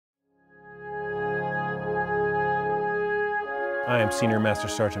I am Senior Master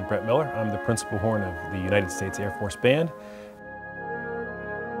Sergeant Brett Miller. I'm the principal horn of the United States Air Force Band.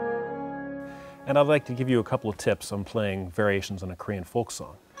 And I'd like to give you a couple of tips on playing variations on a Korean folk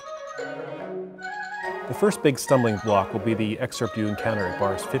song. The first big stumbling block will be the excerpt you encounter at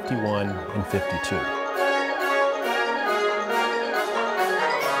bars 51 and 52.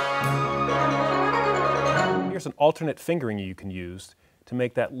 Here's an alternate fingering you can use to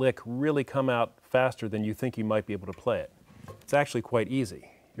make that lick really come out faster than you think you might be able to play it. It's actually quite easy.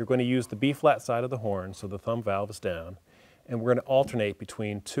 You're going to use the B-flat side of the horn, so the thumb valve is down, and we're going to alternate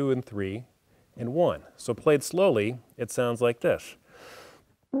between 2 and 3 and 1. So played slowly, it sounds like this.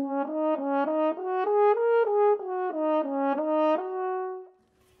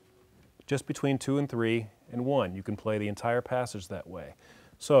 Just between 2 and 3 and 1, you can play the entire passage that way.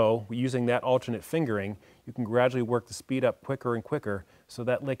 So, using that alternate fingering, you can gradually work the speed up quicker and quicker, so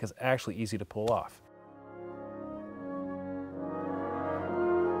that lick is actually easy to pull off.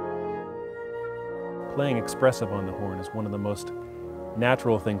 Playing expressive on the horn is one of the most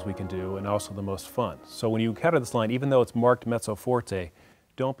natural things we can do and also the most fun. So when you encounter this line, even though it's marked mezzo forte,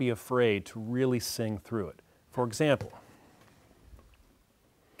 don't be afraid to really sing through it. For example,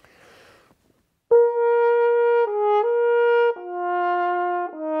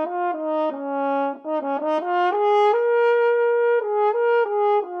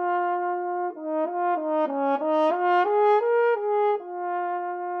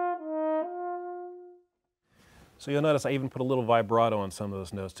 so you'll notice I even put a little vibrato on some of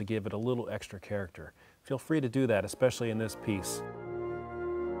those notes to give it a little extra character. Feel free to do that, especially in this piece.